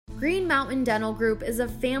Green Mountain Dental Group is a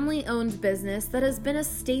family-owned business that has been a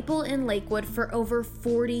staple in Lakewood for over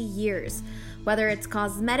 40 years. Whether it's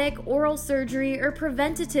cosmetic, oral surgery, or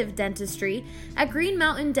preventative dentistry, at Green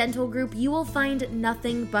Mountain Dental Group you will find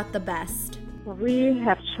nothing but the best. We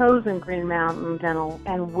have chosen Green Mountain Dental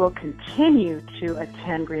and will continue to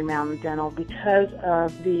attend Green Mountain Dental because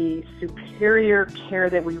of the superior care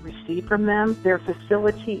that we receive from them. Their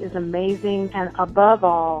facility is amazing, and above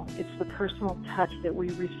all, it's the personal touch that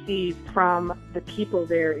we receive from the people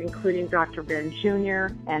there, including Dr. Ben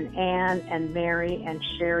Jr. and Ann and Mary and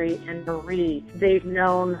Sherry and Marie. They've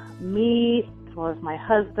known me as well as my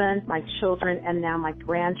husband, my children, and now my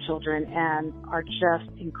grandchildren, and are just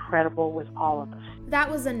incredible with all of us. That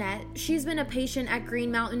was Annette. She's been a patient at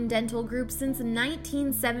Green Mountain Dental Group since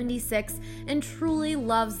 1976 and truly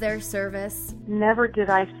loves their service. Never did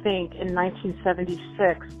I think in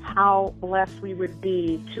 1976 how blessed we would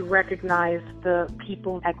be to recognize the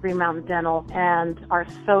people at Green Mountain Dental, and are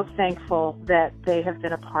so thankful that they have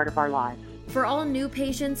been a part of our lives. For all new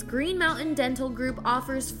patients, Green Mountain Dental Group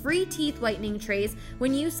offers free teeth whitening trays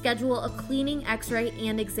when you schedule a cleaning, x-ray,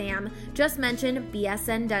 and exam. Just mention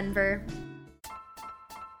BSN Denver.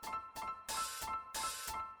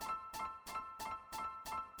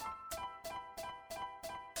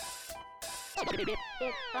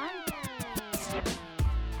 It's fun.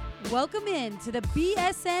 Welcome in to the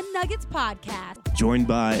BSN Nuggets Podcast. Joined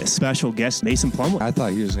by a special guest, Mason Plumlee. I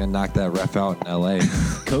thought he was going to knock that ref out in L.A.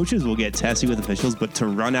 Coaches will get testy with officials, but to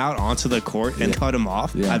run out onto the court and cut him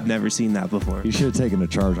off, I've never seen that before. You should have taken a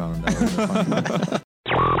charge on him. That would have been fun.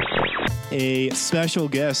 A special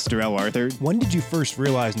guest, Darrell Arthur. When did you first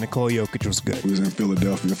realize Nikola Jokic was good? We was in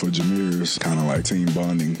Philadelphia for Jameer's kind of like team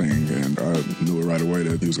bonding thing, and I knew it right away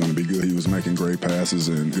that he was going to be good. He was making great passes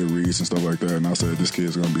and good reads and stuff like that, and I said, this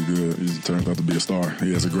kid's going to be good. He turns out to be a star.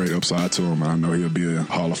 He has a great upside to him, and I know he'll be a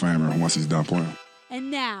Hall of Famer once he's done playing.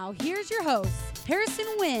 And now, here's your hosts, Harrison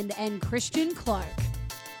Wind and Christian Clark.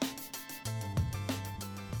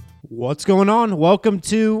 What's going on? Welcome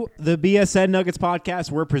to the BSN Nuggets Podcast.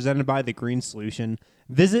 We're presented by The Green Solution.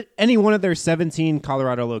 Visit any one of their 17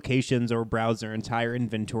 Colorado locations or browse their entire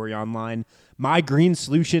inventory online,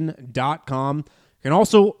 mygreensolution.com. You can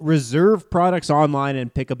also reserve products online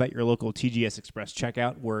and pick up at your local TGS Express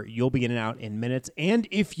checkout, where you'll be in and out in minutes. And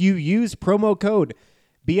if you use promo code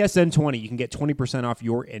BSN20, you can get 20% off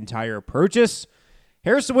your entire purchase.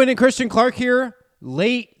 Harrison Wind and Christian Clark here.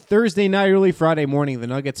 Late Thursday night, early Friday morning, the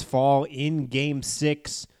Nuggets fall in Game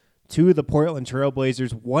 6 to the Portland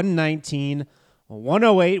Trailblazers,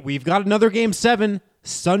 119-108. We've got another Game 7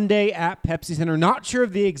 Sunday at Pepsi Center. Not sure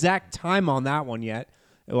of the exact time on that one yet.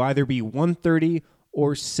 It'll either be 1:30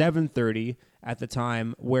 or 7:30 at the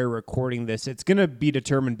time we're recording this. It's going to be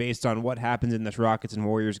determined based on what happens in this Rockets and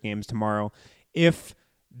Warriors games tomorrow. If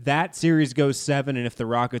that series goes 7 and if the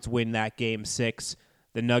Rockets win that Game 6,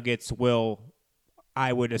 the Nuggets will,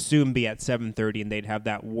 I would assume, be at 7:30, and they'd have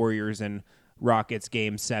that Warriors and Rockets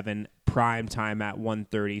Game 7 prime time at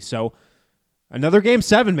 1:30. So another Game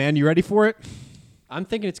 7, man. You ready for it? I'm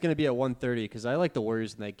thinking it's going to be at 1:30 because I like the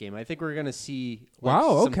Warriors in that game. I think we're going to see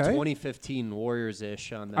some 2015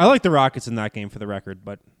 Warriors-ish on that. I like the Rockets in that game, for the record,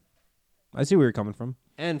 but I see where you're coming from.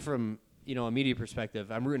 And from a media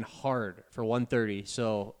perspective, I'm rooting hard for 1:30,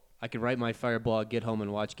 so I can write my fire blog, get home,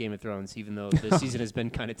 and watch Game of Thrones, even though this season has been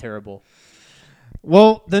kind of terrible.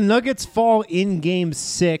 Well, the Nuggets fall in Game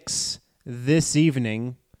 6 this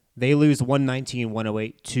evening. They lose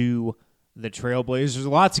 119-108 to the Trailblazers. There's a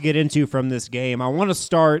lot to get into from this game. I want to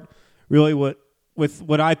start really with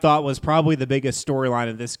what I thought was probably the biggest storyline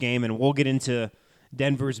of this game, and we'll get into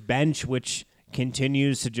Denver's bench, which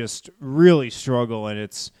continues to just really struggle, and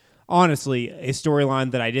it's honestly a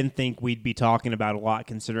storyline that I didn't think we'd be talking about a lot,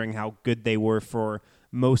 considering how good they were for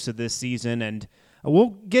most of this season. And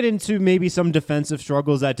we'll get into maybe some defensive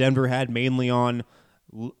struggles that Denver had, mainly on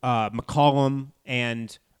McCollum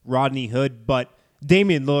and Rodney Hood. But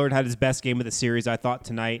Damian Lillard had his best game of the series, I thought,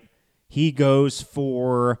 tonight. He goes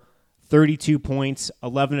for 32 points,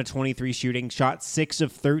 11 of 23 shooting, shot 6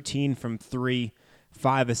 of 13 from 3,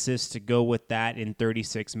 5 assists to go with that in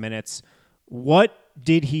 36 minutes. What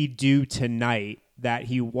did he do tonight that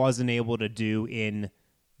he wasn't able to do in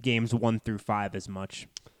games 1 through 5 as much?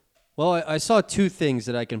 Well, I saw two things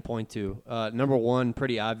that I can point to. Number one,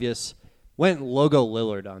 pretty obvious, went logo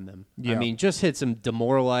Lillard on them. Yeah. I mean, just hit some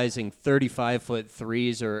demoralizing 35-foot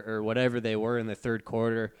threes or whatever they were in the third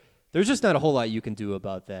quarter. There's just not a whole lot you can do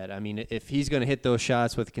about that. I mean, if he's going to hit those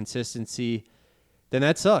shots with consistency, then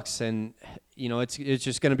that sucks. And, it's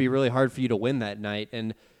just going to be really hard for you to win that night.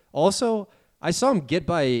 And also, I saw him get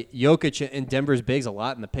by Jokic and Denver's bigs a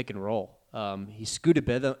lot in the pick and roll. He scooted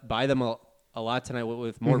by them a lot tonight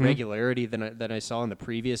with more regularity than I saw in the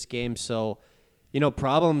previous game. So,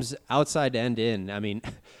 problems outside and in. I mean,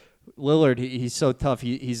 Lillard, he's so tough.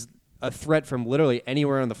 He's a threat from literally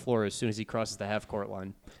anywhere on the floor as soon as he crosses the half-court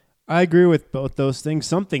line. I agree with both those things.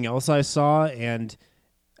 Something else I saw, and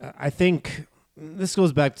I think this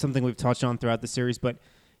goes back to something we've touched on throughout the series, but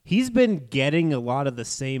he's been getting a lot of the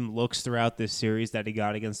same looks throughout this series that he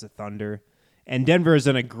got against the Thunder. And Denver has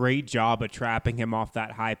done a great job of trapping him off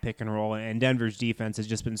that high pick and roll. And Denver's defense has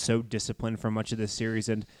just been so disciplined for much of this series.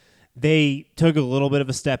 And they took a little bit of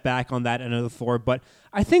a step back on that end of the floor. But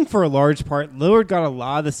I think for a large part, Lillard got a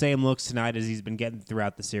lot of the same looks tonight as he's been getting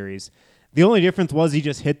throughout the series. The only difference was he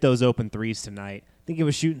just hit those open threes tonight. I think he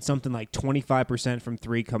was shooting something like 25% from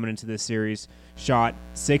three coming into this series. Shot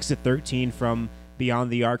 6 of 13 from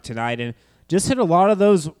beyond the arc tonight. And just hit a lot of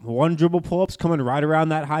those one dribble pull-ups coming right around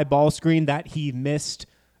that high ball screen that he missed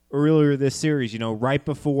earlier this series. Right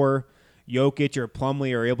before Jokic or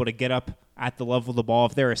Plumlee are able to get up at the level of the ball.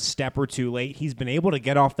 If they're a step or two late, he's been able to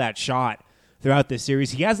get off that shot throughout this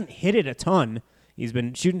series. He hasn't hit it a ton. He's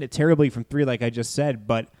been shooting it terribly from three, like I just said,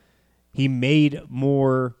 but he made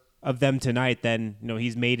more of them tonight than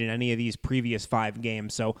he's made in any of these previous 5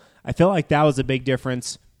 games. So I feel like that was a big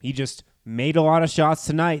difference. He just made a lot of shots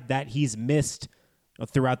tonight that he's missed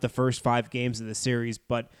throughout the first 5 games of the series.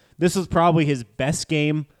 But this was probably his best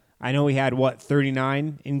game. I know he had,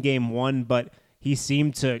 39 in game 1, but he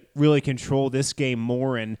seemed to really control this game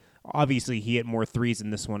more, and obviously he hit more threes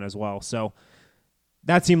in this one as well. So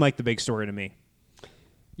that seemed like the big story to me.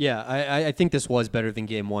 Yeah, I think this was better than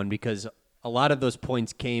game 1 because a lot of those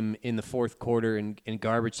points came in the fourth quarter in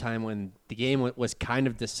garbage time when the game was kind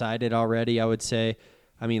of decided already, I would say.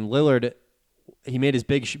 I mean, Lillard, he made his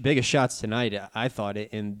biggest shots tonight, I thought,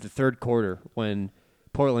 in the third quarter when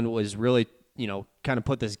Portland was really, kind of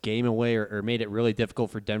put this game away or made it really difficult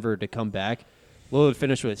for Denver to come back. Lillard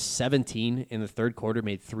finished with 17 in the third quarter,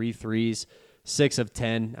 made 3 threes, 6 of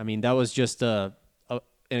 10. I mean, that was just an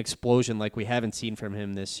explosion like we haven't seen from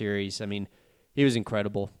him this series. I mean, he was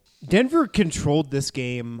incredible. Denver controlled this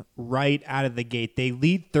game right out of the gate. They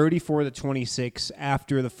lead 34-26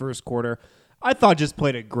 after the first quarter. I thought just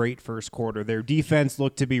played a great first quarter. Their defense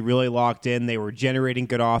looked to be really locked in. They were generating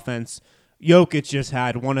good offense. Jokic just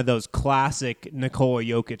had one of those classic Nikola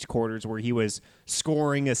Jokic quarters where he was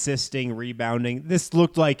scoring, assisting, rebounding. This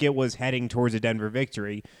looked like it was heading towards a Denver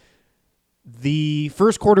victory. The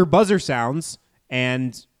first quarter buzzer sounds,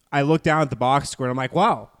 and I looked down at the box score, and I'm like,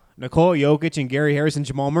 wow, Nikola Jokic and Gary Harris and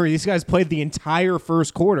Jamal Murray, these guys played the entire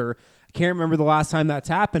first quarter. I can't remember the last time that's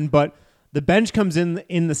happened, but the bench comes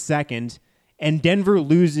in the second, and Denver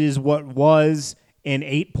loses what was an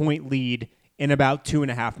 8-point lead in about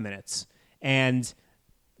 2.5 minutes. And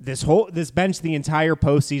this bench the entire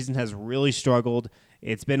postseason has really struggled.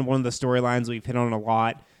 It's been one of the storylines we've hit on a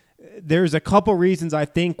lot. There's a couple reasons I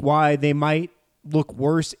think why they might look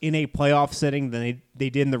worse in a playoff setting than they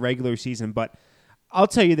did in the regular season. But I'll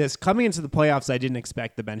tell you this, coming into the playoffs, I didn't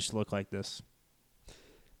expect the bench to look like this.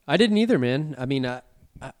 I didn't either, man. I mean,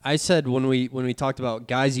 I said when we talked about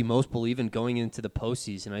guys you most believe in going into the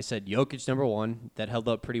postseason, I said Jokic number 1, that held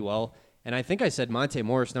up pretty well. And I think I said Monte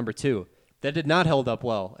Morris number 2. That did not hold up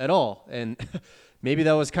well at all. And maybe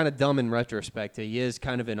that was kind of dumb in retrospect. He is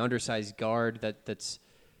kind of an undersized guard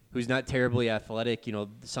who's not terribly athletic.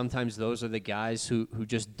 Sometimes those are the guys who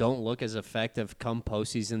just don't look as effective come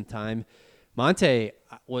postseason time. Monte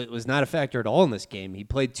was not a factor at all in this game. He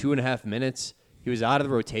played 2.5 minutes. He was out of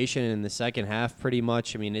the rotation in the second half pretty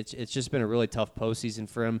much. I mean, it's just been a really tough postseason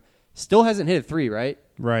for him. Still hasn't hit a 3, right?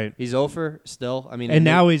 Right. He's 0 for still. I mean, and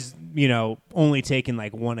now he's, only taking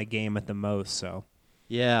like 1 a game at the most, so.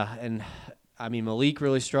 Yeah, and I mean, Malik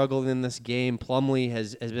really struggled in this game. Plumlee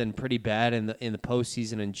has been pretty bad in the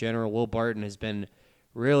postseason in general. Will Barton has been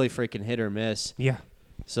really freaking hit or miss. Yeah.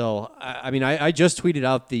 So, I mean, I just tweeted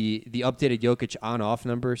out the updated Jokic on-off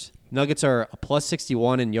numbers. Nuggets are a plus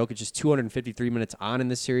 61, and Jokic is 253 minutes on in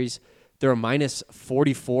this series. They're a minus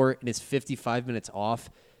 44 in his 55 minutes off.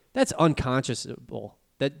 That's unconscionable.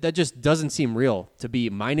 That just doesn't seem real to be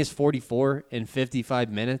minus 44 in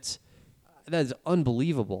 55 minutes. That is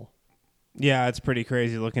unbelievable. Yeah, it's pretty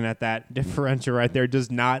crazy looking at that differential right there. It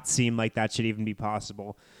does not seem like that should even be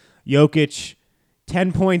possible. Jokic,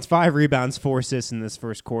 10 points, 5 rebounds, 4 assists in this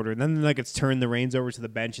first quarter. And then the Nuggets turned the reins over to the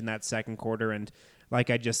bench in that second quarter and, like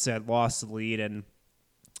I just said, lost the lead. And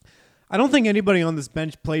I don't think anybody on this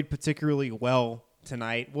bench played particularly well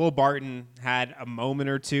tonight. Will Barton had a moment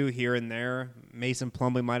or two here and there. Mason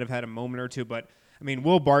Plumlee might have had a moment or two, but I mean,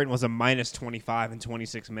 Will Barton was a minus 25 in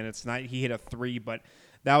 26 minutes tonight. He hit a 3, but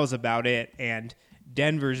that was about it. And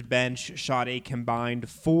Denver's bench shot a combined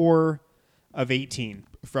 4 of 18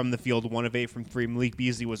 from the field, 1 of 8 from 3. Malik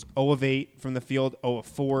Beasley was 0 of 8 from the field, 0 of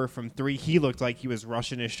 4 from 3. He looked like he was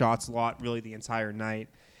rushing his shots a lot really the entire night.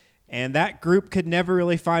 And that group could never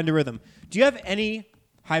really find a rhythm. Do you have any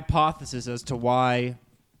hypothesis as to why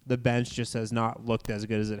the bench just has not looked as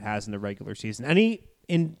good as it has in the regular season? Any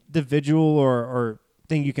individual or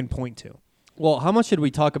thing you can point to? Well, how much should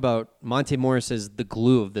we talk about Monte Morris as the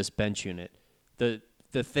glue of this bench unit? The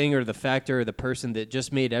thing or the factor or the person that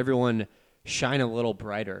just made everyone shine a little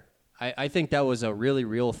brighter. I think that was a really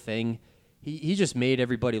real thing. He just made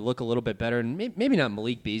everybody look a little bit better. And maybe not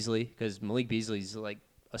Malik Beasley, because Malik Beasley's like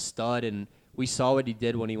a stud, and we saw what he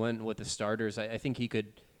did when he went with the starters. I think he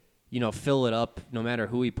could, fill it up no matter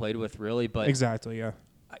who he played with, really. But exactly, yeah.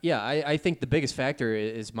 Yeah, I think the biggest factor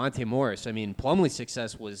is Monte Morris. I mean, Plumlee's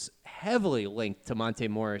success was heavily linked to Monte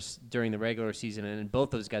Morris during the regular season, and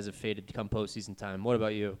both those guys have faded to come postseason time. What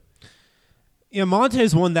about you? Yeah,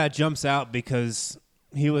 Monte's one that jumps out because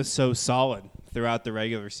he was so solid throughout the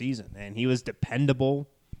regular season, and he was dependable.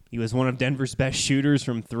 He was one of Denver's best shooters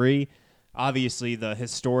from 3. Obviously, the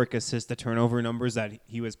historic assist-to-turnover numbers that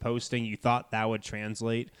he was posting, you thought that would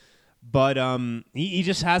translate. But he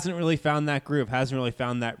just hasn't really found that groove, hasn't really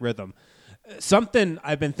found that rhythm. Something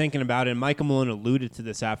I've been thinking about, and Michael Malone alluded to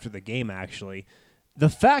this after the game, actually, the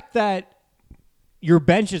fact that your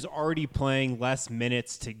bench is already playing less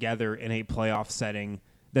minutes together in a playoff setting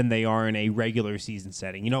than they are in a regular season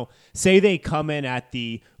setting. Say they come in at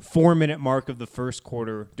the 4-minute mark of the first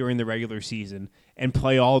quarter during the regular season and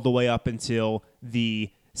play all the way up until the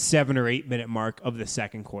 7 or 8 minute mark of the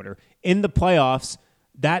second quarter. In the playoffs,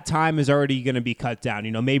 that time is already going to be cut down.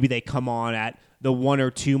 Maybe they come on at the 1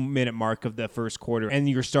 or 2 minute mark of the first quarter, and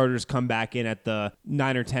your starters come back in at the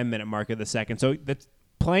 9 or 10 minute mark of the second. So the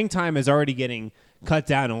playing time is already getting cut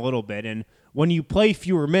down a little bit. And when you play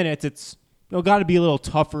fewer minutes, it's got to be a little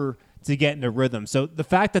tougher to get into rhythm. So the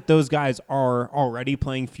fact that those guys are already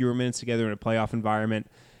playing fewer minutes together in a playoff environment,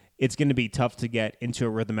 it's going to be tough to get into a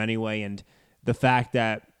rhythm anyway. And the fact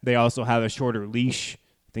that they also have a shorter leash,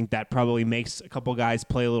 I think that probably makes a couple guys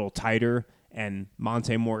play a little tighter. And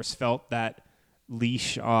Monte Morris felt that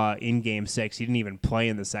leash in Game 6. He didn't even play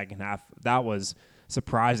in the second half. That was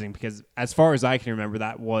surprising because as far as I can remember,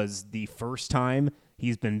 that was the first time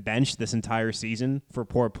he's been benched this entire season for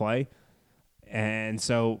poor play. And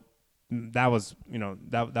so that was,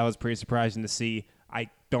 that was pretty surprising to see. I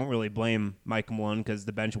don't really blame Michael Malone because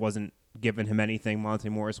the bench wasn't giving him anything. Monte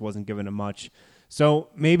Morris wasn't giving him much. So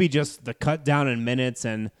maybe just the cut down in minutes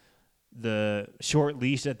and the short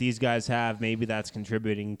leash that these guys have, maybe that's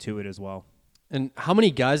contributing to it as well. And how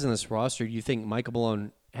many guys on this roster do you think Michael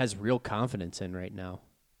Malone has real confidence in right now?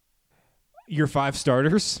 Your 5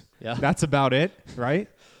 starters. Yeah. That's about it, right?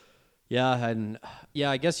 Yeah, and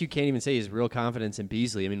I guess you can't even say he has real confidence in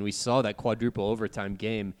Beasley. I mean, we saw that quadruple overtime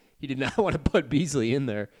game. He did not want to put Beasley in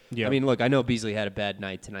there. Yeah. I mean, look, I know Beasley had a bad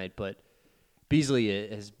night tonight, but Beasley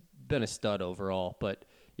has been a stud overall. But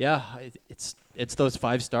yeah, it's those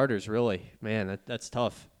 5 starters, really. Man, that's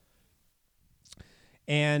tough.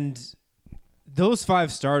 And those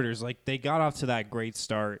 5 starters, they got off to that great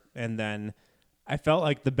start, and then I felt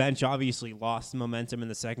like the bench obviously lost momentum in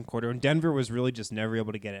the second quarter, and Denver was really just never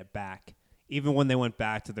able to get it back, even when they went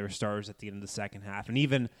back to their starters at the end of the second half, and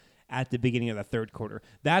even at the beginning of the third quarter.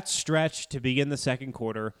 That stretch to begin the second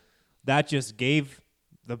quarter, that just gave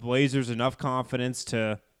the Blazers enough confidence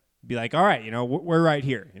to be like, all right, we're right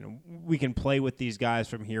here. We can play with these guys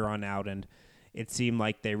from here on out, and it seemed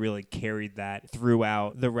like they really carried that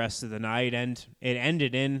throughout the rest of the night, and it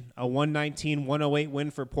ended in a 119-108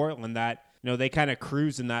 win for Portland that, they kind of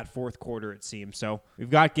cruised in that fourth quarter, it seems. So we've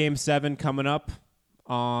got Game 7 coming up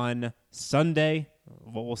on Sunday.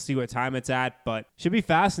 We'll see what time it's at, but should be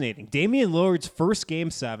fascinating. Damian Lillard's first Game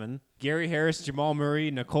 7. Gary Harris, Jamal Murray,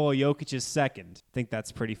 Nikola Jokic's second. I think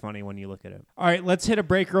that's pretty funny when you look at it. All right, let's hit a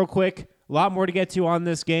break real quick. A lot more to get to on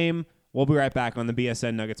this game. We'll be right back on the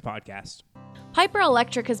BSN Nuggets podcast. Piper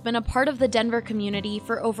Electric has been a part of the Denver community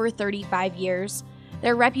for over 35 years.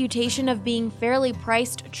 Their reputation of being fairly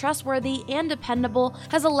priced, trustworthy, and dependable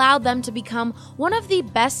has allowed them to become one of the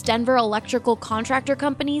best Denver electrical contractor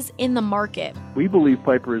companies in the market. We believe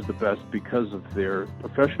Piper is the best because of their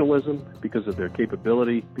professionalism, because of their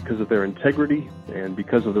capability, because of their integrity, and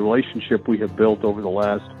because of the relationship we have built over the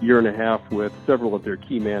last year and a half with several of their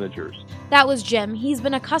key managers. That was Jim. He's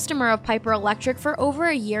been a customer of Piper Electric for over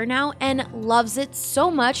a year now and loves it so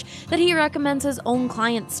much that he recommends his own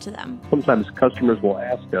clients to them. Sometimes customers will will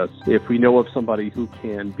ask us if we know of somebody who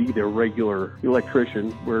can be their regular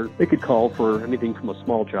electrician, where they could call for anything from a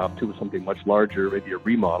small job to something much larger, maybe a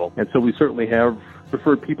remodel. And so we certainly have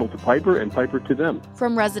referred people to Piper and Piper to them.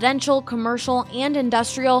 From residential, commercial, and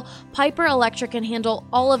industrial, Piper Electric can handle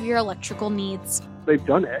all of your electrical needs. They've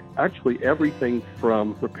done actually everything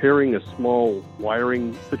from repairing a small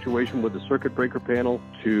wiring situation with the circuit breaker panel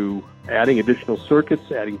to adding additional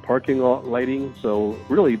circuits, adding parking lot lighting. So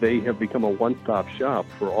really, they have become a one-stop shop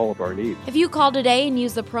for all of our needs. If you call today and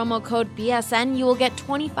use the promo code BSN, you will get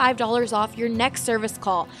 $25 off your next service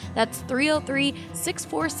call. That's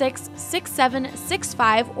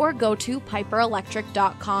 303-646-6765 or go to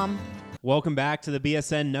piperelectric.com. Welcome back to the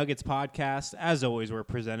BSN Nuggets Podcast. As always, we're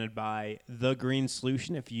presented by The Green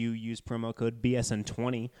Solution. If you use promo code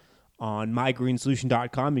BSN20 on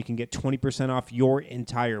mygreensolution.com, you can get 20% off your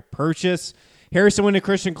entire purchase. Harrison Wind and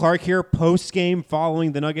Christian Clark here, post-game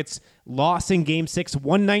following the Nuggets' loss in Game 6,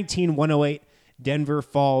 119-108. Denver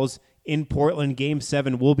falls in Portland. Game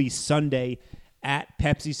 7 will be Sunday at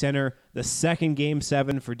Pepsi Center. The second Game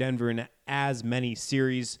 7 for Denver in as many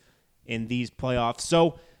series in these playoffs.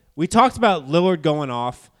 So, we talked about Lillard going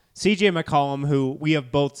off. CJ McCollum, who we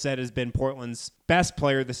have both said has been Portland's best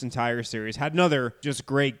player this entire series, had another just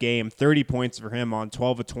great game. 30 points for him on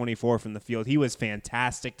 12 of 24 from the field. He was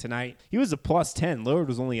fantastic tonight. He was a plus 10. Lillard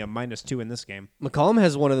was only a minus 2 in this game. McCollum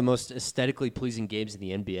has one of the most aesthetically pleasing games in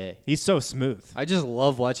the NBA. He's so smooth. I just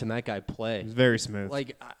love watching that guy play. He's very smooth.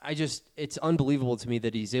 Like, it's unbelievable to me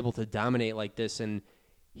that he's able to dominate like this, and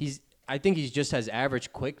I think he just has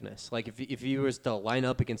average quickness. Like, if he was to line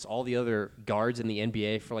up against all the other guards in the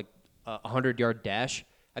NBA for like a 100-yard dash,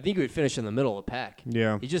 I think he would finish in the middle of the pack.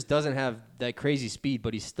 Yeah. He just doesn't have that crazy speed,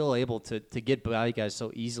 but he's still able to get by guys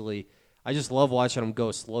so easily. I just love watching him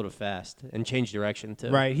go slow to fast and change direction too.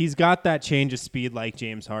 Right. He's got that change of speed like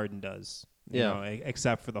James Harden does. You Yeah. know,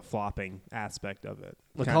 except for the flopping aspect of it.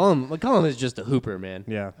 McCollum is just a hooper, man.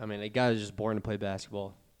 Yeah. I mean, a guy is just born to play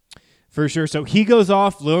basketball. For sure. So he goes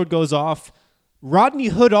off. Lillard goes off. Rodney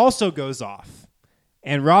Hood also goes off.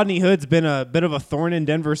 And Rodney Hood's been a bit of a thorn in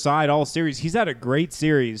Denver's side all series. He's had a great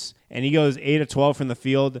series. And he goes 8 of 12 from the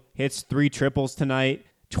field. Hits 3 triples tonight.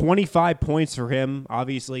 25 points for him.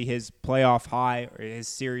 Obviously his playoff high, or his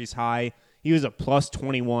series high. He was a plus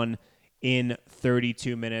 21 in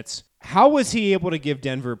 32 minutes. How was he able to give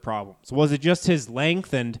Denver problems? Was it just his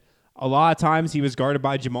length? And a lot of times he was guarded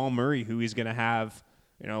by Jamal Murray, who he's going to have,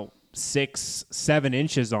 6-7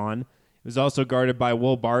 inches on. He was also guarded by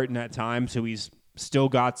Will Barton at times, who he's still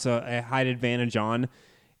got a height advantage on.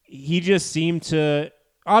 He just seemed to,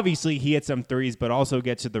 obviously he hit some threes, but also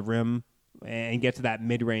get to the rim and get to that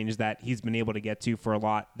mid-range that he's been able to get to for a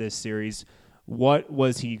lot this series. What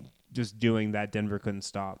was he just doing that Denver couldn't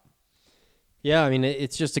stop? Yeah, I mean,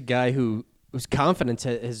 it's just a guy whose confidence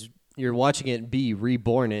you're watching it be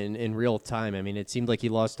reborn in real time. I mean, it seemed like he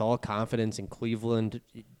lost all confidence in Cleveland.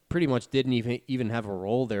 Pretty much didn't even have a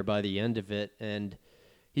role there by the end of it, and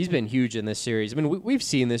he's been huge in this series. I mean, we've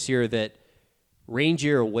seen this year that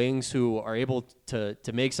rangier wings who are able to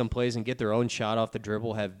make some plays and get their own shot off the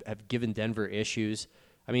dribble have given Denver issues.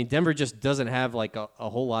 I mean, Denver just doesn't have like a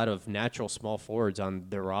whole lot of natural small forwards on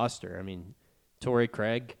their roster. I mean, Torrey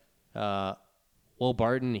Craig, Will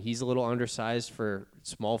Barton, he's a little undersized for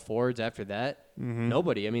small forwards. After that,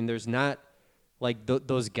 nobody. I mean, there's not like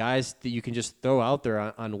those guys that you can just throw out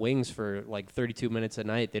there on wings for like 32 minutes a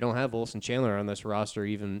night. They don't have Wilson Chandler on this roster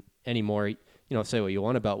even anymore. Say what you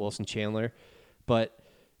want about Wilson Chandler. But,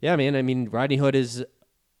 yeah, man, I mean, Rodney Hood is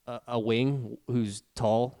a wing who's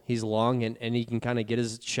tall, he's long, and he can kind of get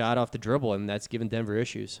his shot off the dribble, and that's given Denver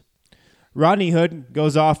issues. Rodney Hood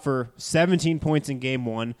goes off for 17 points in Game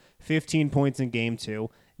 1, 15 points in Game 2,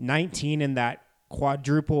 19 in that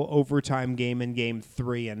quadruple overtime game in Game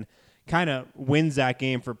 3, and kind of wins that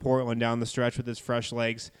game for Portland down the stretch with his fresh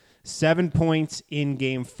legs. 7 points in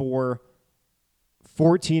Game 4,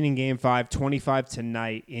 14 in Game 5, 25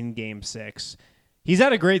 tonight in Game 6. He's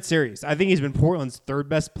had a great series. I think he's been Portland's third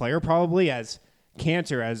best player probably, as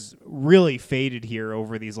Cantor has really faded here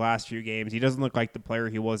over these last few games. He doesn't look like the player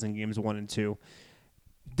he was in Games 1 and 2.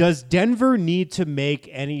 Does Denver need to make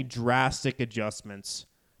any drastic adjustments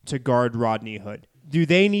to guard Rodney Hood? Do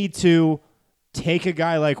they need to take a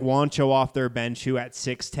guy like Juancho off their bench who at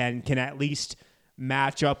 6'10" can at least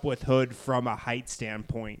match up with Hood from a height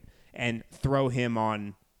standpoint and throw him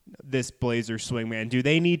on this Blazer swingman? Do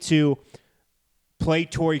they need to play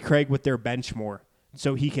Torrey Craig with their bench more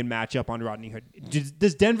so he can match up on Rodney Hood?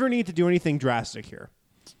 Does Denver need to do anything drastic here?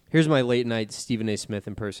 Here's my late night Stephen A. Smith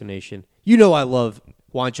impersonation. You know I love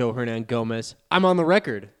Juancho Hernan Gomez. I'm on the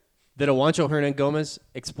record that a Juancho Hernan Gomez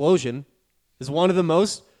explosion is one of the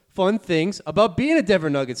most fun things about being a Denver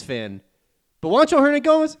Nuggets fan. But Juancho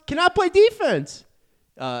Hernangomez cannot play defense.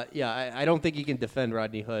 I don't think he can defend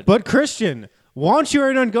Rodney Hood. But Christian, Juancho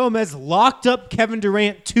Hernangomez locked up Kevin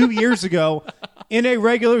Durant 2 years ago in a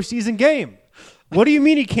regular season game. What do you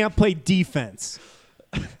mean he can't play defense?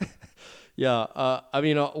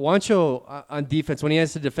 Juancho on defense, when he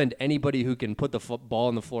has to defend anybody who can put the ball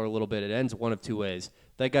on the floor a little bit, it ends one of two ways.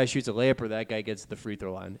 That guy shoots a layup or that guy gets to the free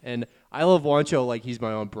throw line. And I love Juancho like he's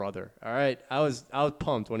my own brother. All right? I was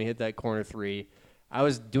pumped when he hit that corner three. I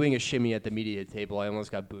was doing a shimmy at the media table. I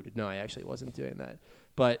almost got booted. No, I actually wasn't doing that.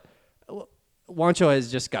 But Juancho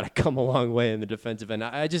has just got to come a long way in the defensive end.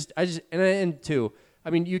 And two, I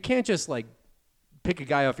mean, you can't just like pick a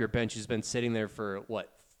guy off your bench who's been sitting there for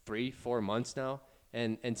 3-4 months now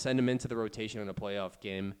and send him into the rotation in a playoff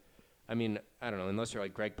game. I mean, I don't know, unless you're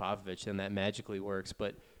like Greg Popovich, then that magically works.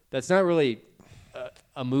 But that's not really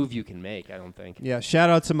a move you can make, I don't think. Yeah, shout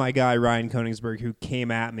out to my guy, Ryan Koenigsberg, who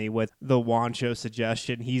came at me with the Juancho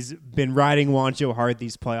suggestion. He's been riding Juancho hard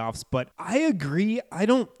these playoffs, but I agree. I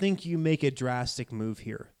don't think you make a drastic move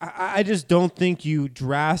here. I just don't think you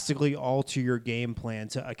drastically alter your game plan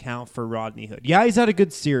to account for Rodney Hood. Yeah, he's had a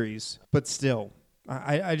good series, but still.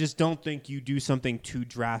 I just don't think you do something too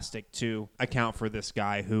drastic to account for this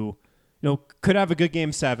guy who could have a good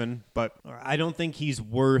game 7, but I don't think he's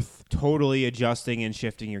worth totally adjusting and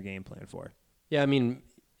shifting your game plan for. Yeah, I mean,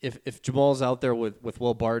 if Jamal's out there with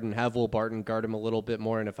Will Barton, have Will Barton guard him a little bit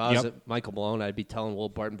more. And if I was at Michael Malone, I'd be telling Will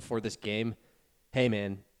Barton before this game, hey,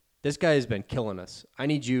 man, this guy has been killing us. I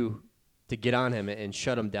need you to get on him and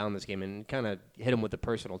shut him down this game and kind of hit him with a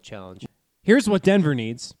personal challenge. Here's what Denver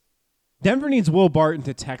needs. Denver needs Will Barton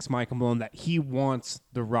to text Michael Malone that he wants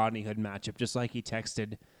the Rodney Hood matchup, just like he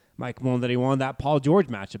texted Mike Malone that he wanted that Paul George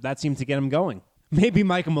matchup. That seemed to get him going. Maybe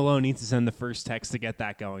Michael Malone needs to send the first text to get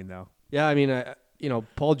that going, though. Yeah, I mean,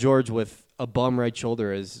 Paul George with a bum right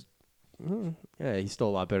shoulder is, he's still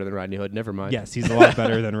a lot better than Rodney Hood. Never mind. Yes, he's a lot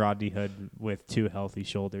better than Rodney Hood with 2 healthy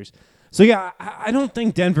shoulders. So, yeah, I don't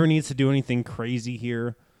think Denver needs to do anything crazy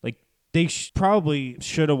here. Like, they probably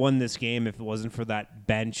should have won this game if it wasn't for that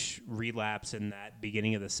bench relapse in that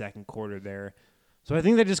beginning of the second quarter there. So I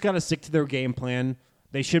think they just got to stick to their game plan.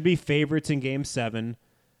 They should be favorites in Game 7.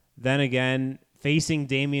 Then again, facing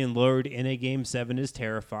Damian Lillard in a Game 7 is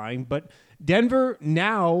terrifying. But Denver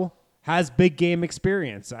now has big game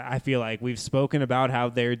experience. I feel like we've spoken about how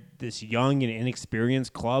they're this young and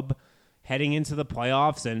inexperienced club heading into the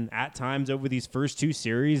playoffs and at times over these first 2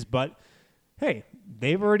 series. But, hey,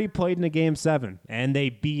 they've already played in a Game 7, and they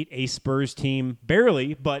beat a Spurs team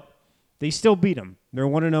barely, but they still beat them. They're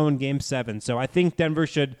 1-0 in Game 7. So I think Denver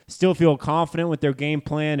should still feel confident with their game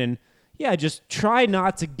plan and, just try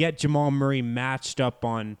not to get Jamal Murray matched up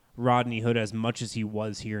on Rodney Hood as much as he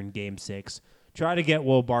was here in Game 6. Try to get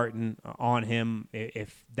Will Barton on him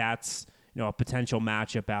if that's a potential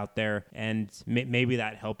matchup out there, and maybe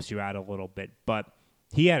that helps you out a little bit. But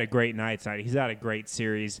he had a great night tonight. He's had a great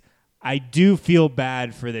series. I do feel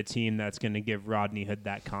bad for the team that's going to give Rodney Hood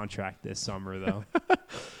that contract this summer, though.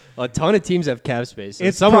 A ton of teams have cap space.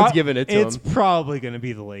 So someone's giving it to him. It's probably going to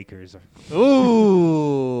be the Lakers.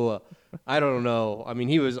 Ooh. I don't know. I mean,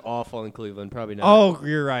 he was awful in Cleveland. Probably not. Oh,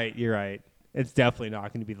 you're right. It's definitely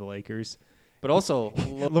not going to be the Lakers. But also,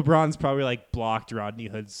 LeBron's probably blocked Rodney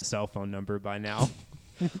Hood's cell phone number by now.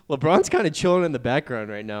 LeBron's kind of chilling in the background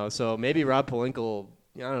right now. So maybe Rob Pelinka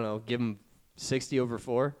will, give him 60 over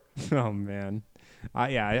 4. Oh, man.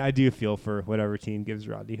 I do feel for whatever team gives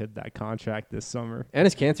Rodney Hood that contract this summer.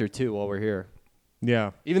 Enes Kanter, too, while we're here.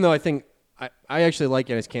 Yeah. Even though I think I actually like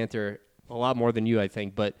Enes Kanter a lot more than you, I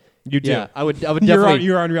think. But you do. Yeah, I would definitely.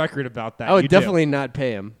 You're on record about that. I would definitely not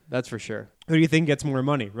pay him. That's for sure. Who do you think gets more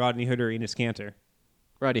money, Rodney Hood or Enes Kanter?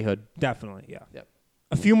 Rodney Hood. Definitely, yeah. Yep.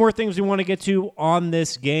 A few more things we want to get to on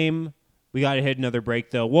this game. We got to hit another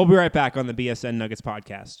break, though. We'll be right back on the BSN Nuggets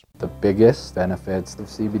podcast. The biggest benefits of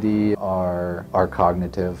CBD are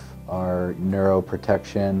cognitive, are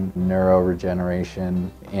neuroprotection,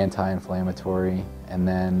 neuroregeneration, anti-inflammatory, and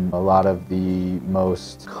then a lot of the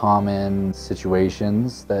most common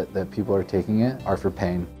situations that people are taking it are for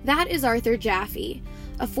pain. That is Arthur Jaffe,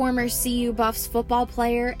 a former CU Buffs football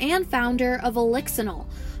player and founder of Elixinol,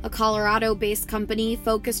 a Colorado-based company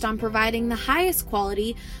focused on providing the highest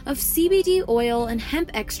quality of CBD oil and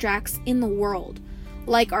hemp extracts in the world.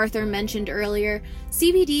 Like Arthur mentioned earlier,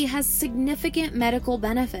 CBD has significant medical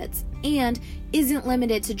benefits and isn't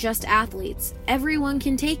limited to just athletes. Everyone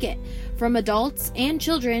can take it, from adults and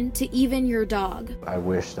children to even your dog. I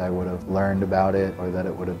wished I would have learned about it, or that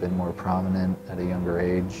it would have been more prominent at a younger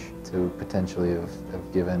age to potentially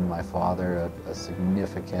have given my father a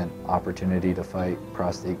significant opportunity to fight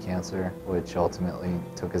prostate cancer, which ultimately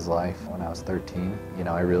took his life when I was 13.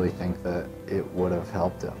 I really think that it would have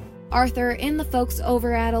helped him. Arthur and the folks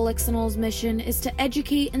over at Elixinol's mission is to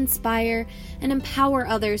educate, inspire, and empower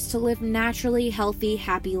others to live naturally healthy,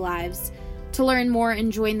 happy lives. To learn more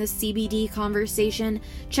and join the CBD conversation,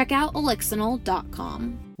 check out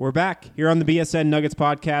elixinol.com. We're back here on the BSN Nuggets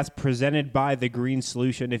Podcast, presented by The Green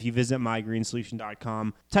Solution. If you visit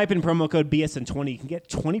mygreensolution.com, type in promo code BSN20, you can get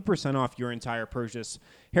 20% off your entire purchase.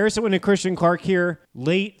 Harrison Wind and Christian Clark here,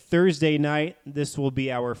 late Thursday night. This will be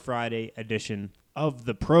our Friday edition of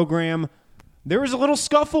the program. There was a little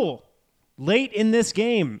scuffle late in this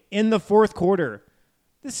game in the fourth quarter.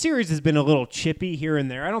 This series has been a little chippy here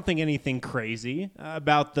and there. I don't think anything crazy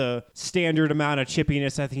about the standard amount of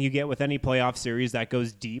chippiness I think you get with any playoff series that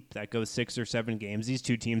goes deep, that goes 6 or 7 games. These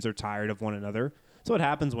two teams are tired of one another. So what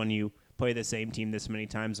happens when you play the same team this many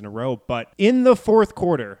times in a row? But in the fourth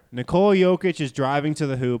quarter, Nikola Jokic is driving to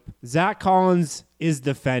the hoop. Zach Collins is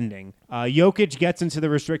defending. Jokic gets into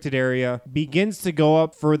the restricted area, begins to go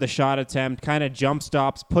up for the shot attempt, kind of jump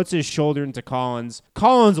stops, puts his shoulder into Collins.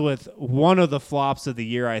 Collins, with one of the flops of the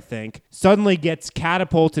year, I think, suddenly gets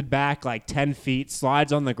catapulted back like 10 feet,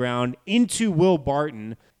 slides on the ground into Will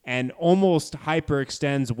Barton, and almost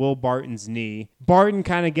hyperextends Will Barton's knee. Barton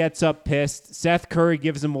kind of gets up pissed. Seth Curry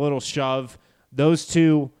gives him a little shove. Those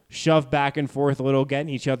two shove back and forth a little, get in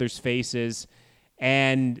each other's faces,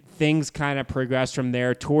 and things kind of progress from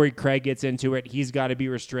there. Torrey Craig gets into it. He's got to be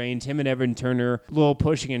restrained. Him and Evan Turner, a little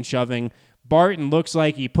pushing and shoving. Barton looks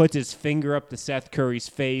like he puts his finger up to Seth Curry's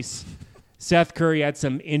face. Seth Curry had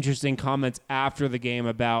some interesting comments after the game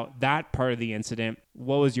about that part of the incident.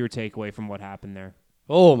 What was your takeaway from what happened there?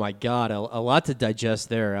 Oh, my God. A lot to digest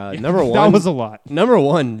there. Number one. That was a lot. Number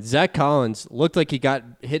one, Zach Collins looked like he got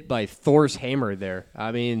hit by Thor's hammer there.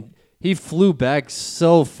 I mean, he flew back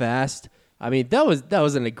so fast. I mean, that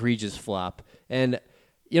was an egregious flop. And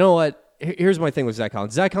you know what? Here's my thing with Zach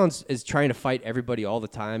Collins. Zach Collins is trying to fight everybody all the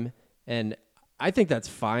time. And I think that's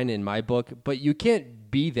fine in my book. But you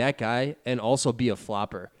can't be that guy and also be a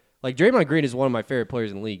flopper. Like, Draymond Green is one of my favorite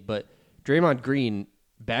players in the league. But Draymond Green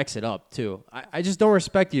backs it up too. I just don't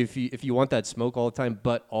respect you if you want that smoke all the time,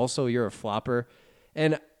 but also you're a flopper.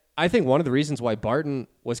 And I think one of the reasons why Barton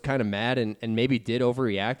was kind of mad and maybe did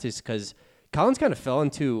overreact is because Collins kind of fell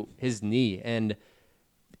into his knee. And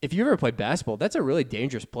if you ever played basketball, that's a really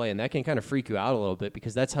dangerous play, and that can kind of freak you out a little bit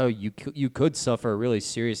because that's how you could suffer a really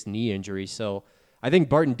serious knee injury. So I think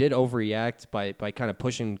Barton did overreact by kind of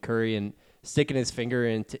pushing Curry and sticking his finger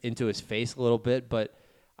into his face a little bit. But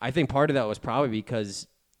I think part of that was probably because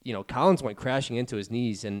Collins went crashing into his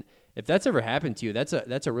knees, and if that's ever happened to you, that's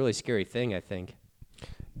a really scary thing, I think.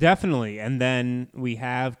 Definitely. And then we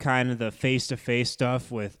have kind of the face-to-face stuff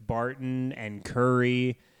with Barton and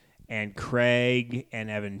Curry and Craig and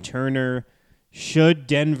Evan Turner. Should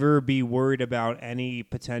Denver be worried about any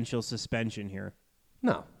potential suspension here?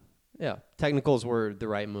 No. Yeah. Technicals were the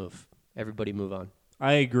right move. Everybody move on.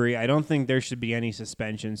 I agree. I don't think there should be any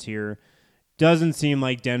suspensions here. Doesn't seem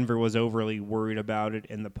like Denver was overly worried about it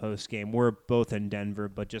in the postgame. We're both in Denver,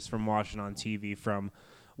 but just from watching on TV, from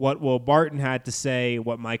what Will Barton had to say,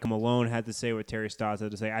 what Michael Malone had to say, what Terry Stotts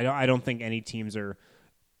had to say, I don't think any teams are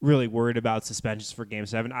really worried about suspensions for Game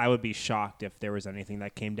 7. I would be shocked if there was anything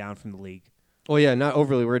that came down from the league. Well, yeah, not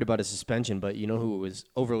overly worried about a suspension, but you know who was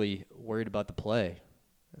overly worried about the play?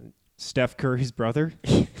 Steph Curry's brother?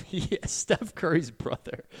 Yeah, Steph Curry's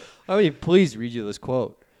brother. I mean, please read you this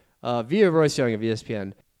quote. Via Royce Young of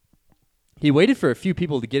ESPN. He waited for a few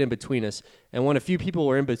people to get in between us, and when a few people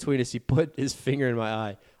were in between us, he put his finger in my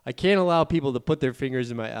eye. I can't allow people to put their fingers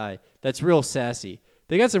in my eye. That's real sassy.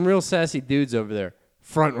 They got some real sassy dudes over there.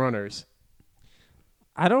 Front runners.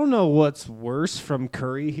 I don't know what's worse from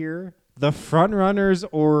Curry here. The front runners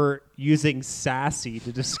or using sassy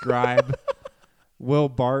to describe Will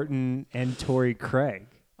Barton and Torrey Craig.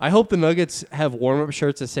 I hope the Nuggets have warm-up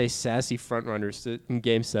shirts that say sassy front runners in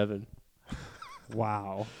Game 7.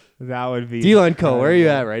 Wow. That would be... D-Line Co., where are you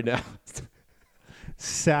at right now?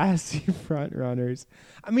 Sassy front runners.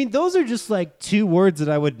 I mean, those are just like two words that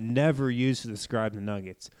I would never use to describe the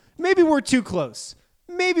Nuggets. Maybe we're too close.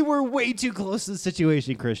 Maybe we're way too close to the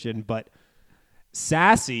situation, Christian. But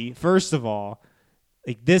sassy, first of all,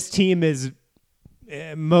 like this team is...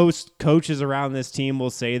 Most coaches around this team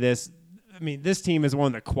will say this. mean, this team is one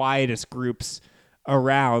of the quietest groups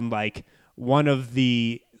around, like one of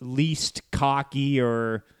the least cocky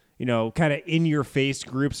or, kind of in-your-face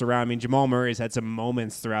groups around. I mean, Jamal Murray's had some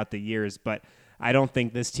moments throughout the years, but I don't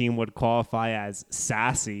think this team would qualify as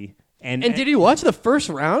sassy. And did you watch the first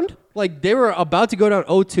round? Like, they were about to go down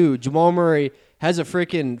 0-2. Jamal Murray has a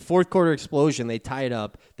freaking fourth-quarter explosion. They tie it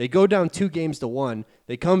up. They go down 2-1.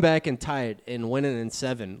 They come back and tie it and win it in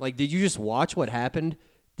 7. Like, did you just watch what happened?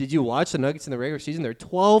 Did you watch the Nuggets in the regular season? They're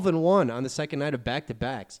 12-1 on the second night of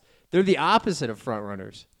back-to-backs. They're the opposite of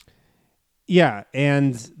frontrunners. Yeah,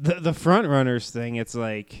 and the frontrunners thing, it's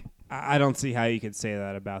like, I don't see how you could say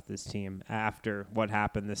that about this team after what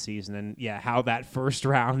happened this season and, how that first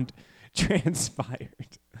round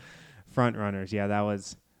transpired. Frontrunners,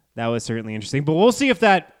 that was certainly interesting. But we'll see if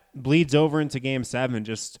that bleeds over into Game 7,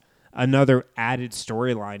 just another added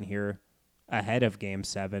storyline here ahead of Game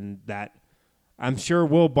 7 that I'm sure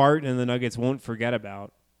Will Barton and the Nuggets won't forget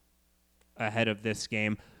about ahead of this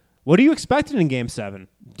game. What are you expecting in Game 7?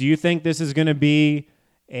 Do you think this is going to be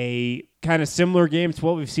a kind of similar game to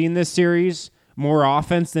what we've seen this series, more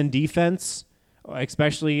offense than defense,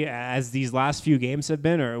 especially as these last few games have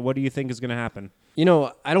been, or what do you think is going to happen?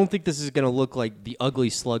 I don't think this is going to look like the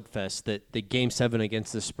ugly slugfest that the Game 7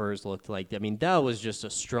 against the Spurs looked like. I mean, that was just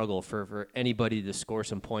a struggle for anybody to score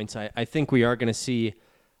some points. I think we are going to see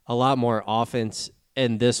a lot more offense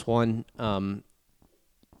in this one.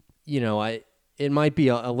 It might be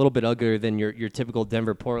a little bit uglier than your typical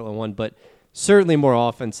Denver-Portland one, but certainly more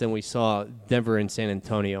offense than we saw Denver and San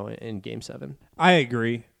Antonio in Game 7. I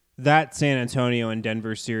agree. That San Antonio and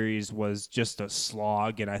Denver series was just a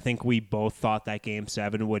slog, and I think we both thought that Game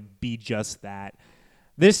 7 would be just that.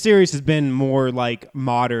 This series has been more like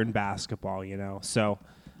modern basketball, so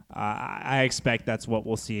I expect that's what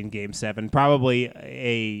we'll see in Game 7. Probably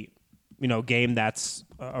a game that's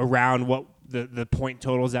around what the point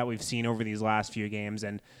totals that we've seen over these last few games.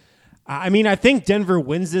 And I mean, I think Denver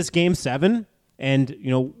wins this Game 7. And,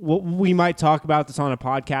 we might talk about this on a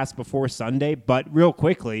podcast before Sunday, but real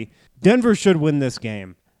quickly, Denver should win this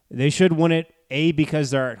game. They should win it, A, because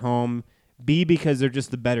they're at home, B, because they're just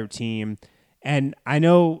the better team. And I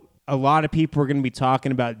know a lot of people are going to be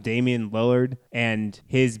talking about Damian Lillard and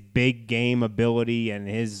his big game ability and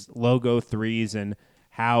his logo threes and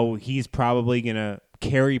how he's probably going to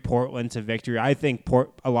carry Portland to victory. I think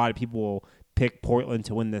a lot of people will pick Portland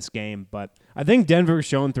to win this game, but I think Denver's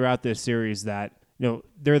shown throughout this series that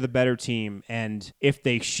they're the better team, and if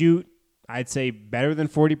they shoot, I'd say better than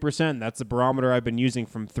 40%. That's the barometer I've been using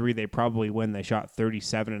from 3. They probably win. They shot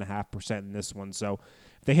 37.5% in this one. So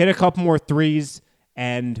if they hit a couple more threes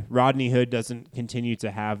and Rodney Hood doesn't continue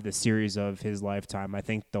to have the series of his lifetime, I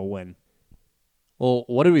think they'll win. Well,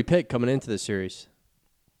 what did we pick coming into the series?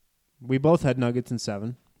 We both had Nuggets in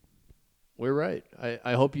 7. We're right.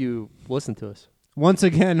 I hope you listen to us. Once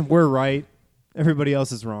again, we're right. Everybody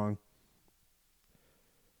else is wrong.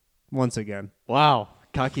 Once again. Wow.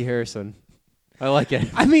 Cocky Harrison. I like it.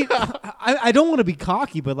 I mean, I don't want to be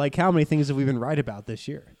cocky, but like, how many things have we been right about this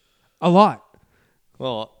year? A lot.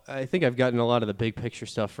 Well, I think I've gotten a lot of the big picture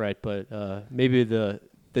stuff right, but maybe the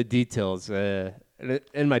details in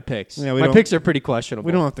my picks. Yeah, my picks are pretty questionable.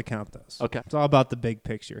 We don't have to count those. Okay. It's all about the big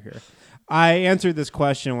picture here. I answered this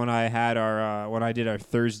question when I had when I did our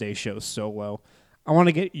Thursday show solo. I want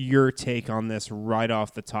to get your take on this right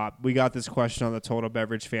off the top. We got this question on the Total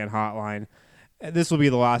Beverage Fan Hotline. This will be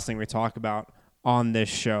the last thing we talk about on this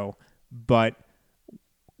show, but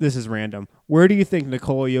this is random. Where do you think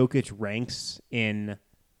Nikola Jokic ranks in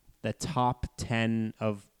the top 10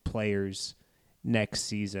 of players next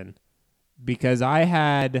season? Because I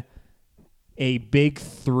had a big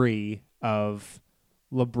 3 of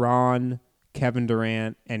LeBron, Kevin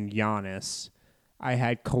Durant, and Giannis. I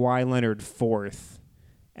had Kawhi Leonard 4th,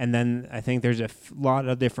 and then I think there's a lot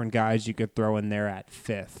of different guys you could throw in there at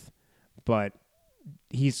 5th, but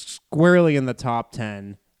he's squarely in the top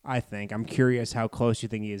 10, I think. I'm curious how close you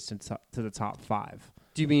think he is to the top 5.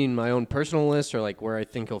 Do you mean my own personal list or like where I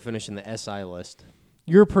think he'll finish in the SI list?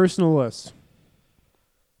 Your personal list.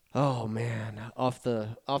 Oh, man. Off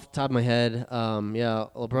the top of my head,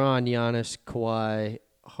 LeBron, Giannis, Kawhi,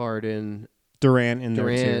 Harden. Durant in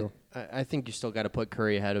there, too. I think you still got to put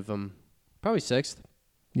Curry ahead of him. Probably 6th.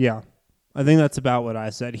 Yeah. I think that's about what I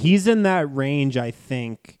said. He's in that range, I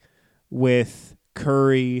think, with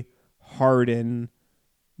Curry, Harden,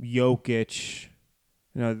 Jokic.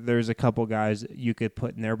 There's a couple guys you could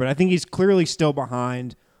put in there, but I think he's clearly still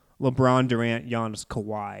behind LeBron, Durant, Giannis,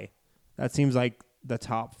 Kawhi. That seems like the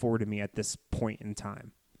top 4 to me at this point in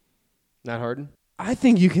time. Not Harden? I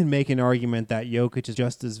think you can make an argument that Jokic is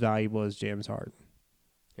just as valuable as James Harden.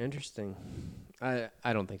 Interesting. I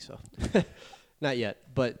don't think so. Not yet.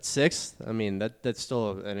 But 6th, I mean, that's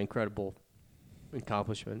still an incredible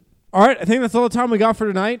accomplishment. All right, I think that's all the time we got for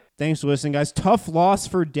tonight. Thanks for listening, guys. Tough loss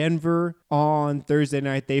for Denver on Thursday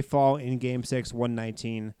night. They fall in Game 6,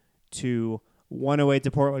 119 to 108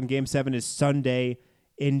 to Portland. Game 7 is Sunday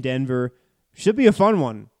in Denver. Should be a fun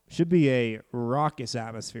one. Should be a raucous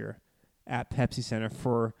atmosphere at Pepsi Center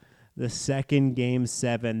for the second Game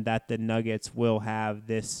 7 that the Nuggets will have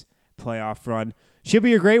this playoff run. Should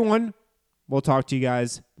be a great one. We'll talk to you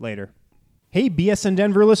guys later. Hey, BSN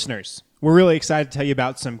Denver listeners. We're really excited to tell you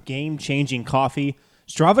about some game-changing coffee.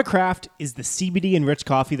 Strava Craft is the CBD-enriched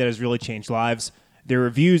coffee that has really changed lives. Their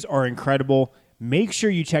reviews are incredible. Make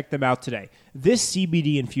sure you check them out today. This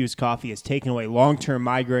CBD-infused coffee has taken away long-term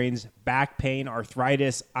migraines, back pain,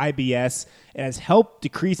 arthritis, IBS. It has helped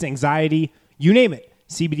decrease anxiety. You name it.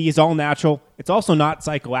 CBD is all natural. It's also not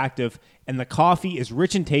psychoactive. And the coffee is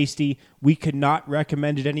rich and tasty. We could not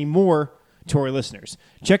recommend it any more to our listeners.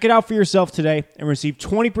 Check it out for yourself today and receive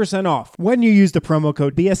 20% off when you use the promo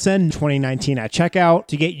code BSN2019 at checkout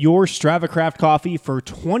to get your Strava Craft coffee for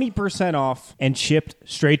 20% off and shipped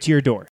straight to your door.